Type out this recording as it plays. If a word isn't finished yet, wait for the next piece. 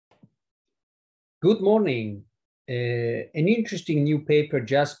Good morning. An interesting new paper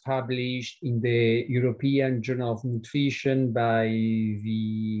just published in the European Journal of Nutrition by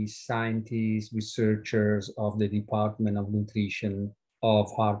the scientists, researchers of the Department of Nutrition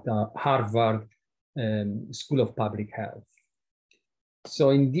of Harvard School of Public Health.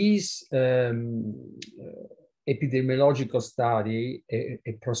 So in this epidemiological study,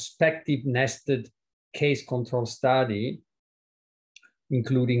 a prospective nested case control study,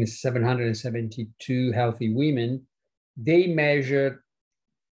 including 772 healthy women, they measured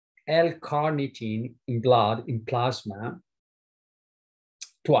L-Carnitine in blood, in plasma,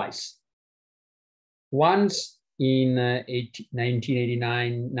 twice. Once in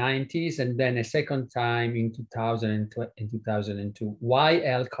 1989-90s, and then a second time in 2000 and 2002. Why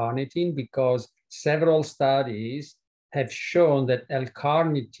L-Carnitine? Because several studies have shown that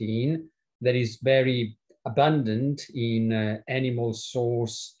L-Carnitine, that is very abundant in animal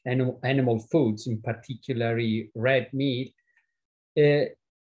foods, in particularly red meat,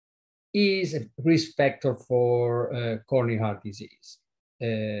 is a risk factor for coronary heart disease.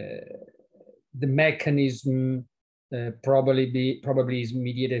 The mechanism probably is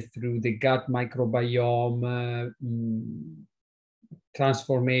mediated through the gut microbiome,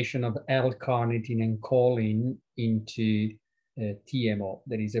 transformation of L-carnitine and choline into TMO,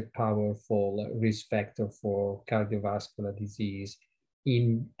 that is a powerful risk factor for cardiovascular disease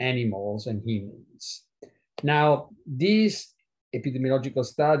in animals and humans. Now, this epidemiological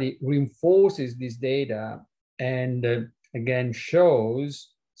study reinforces this data and again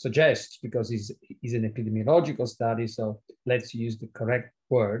suggests, because it's an epidemiological study, so let's use the correct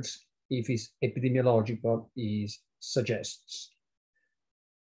words. If it's epidemiological, it suggests.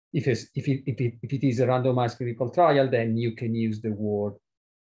 If it is a randomized clinical trial, then you can use the word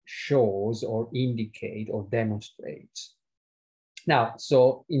shows or indicate or demonstrates. Now,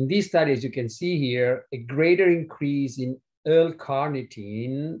 so in this study, as you can see here, a greater increase in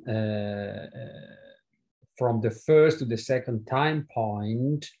L-carnitine from the first to the second time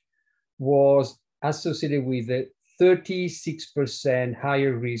point was associated with a 36%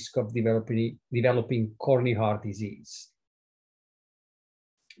 higher risk of developing coronary heart disease.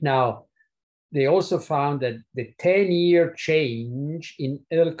 Now, they also found that the 10-year change in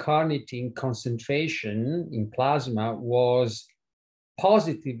L-carnitine concentration in plasma was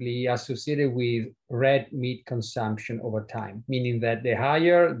positively associated with red meat consumption over time, meaning that the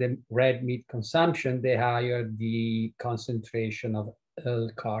higher the red meat consumption, the higher the concentration of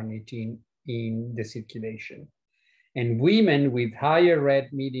L-carnitine in the circulation. And women with higher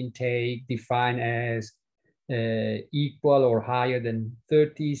red meat intake, defined as equal or higher than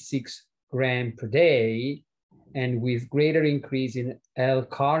 36 grams per day, and with greater increase in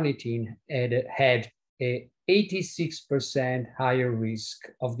L-carnitine, had a 86% higher risk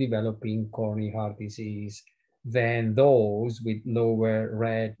of developing coronary heart disease than those with lower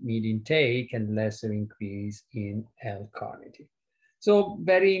red meat intake and lesser increase in L-carnitine. So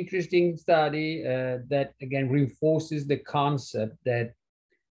very interesting study that again reinforces the concept that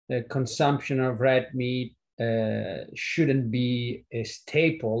the consumption of red meat shouldn't be a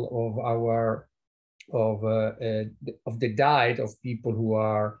staple of the diet of people who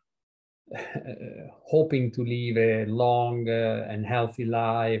are hoping to live a long and healthy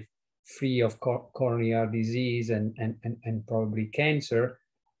life, free of coronary heart disease and probably cancer.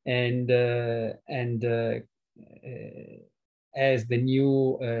 And as the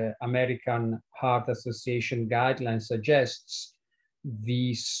new American Heart Association guideline suggests,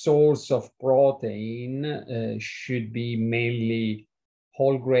 the source of protein should be mainly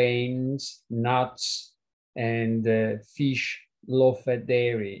whole grains, nuts, and fish, low-fat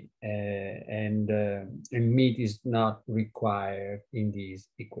dairy, and meat is not required in this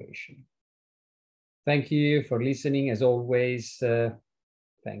equation. Thank you for listening. As always,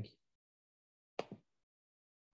 thank you.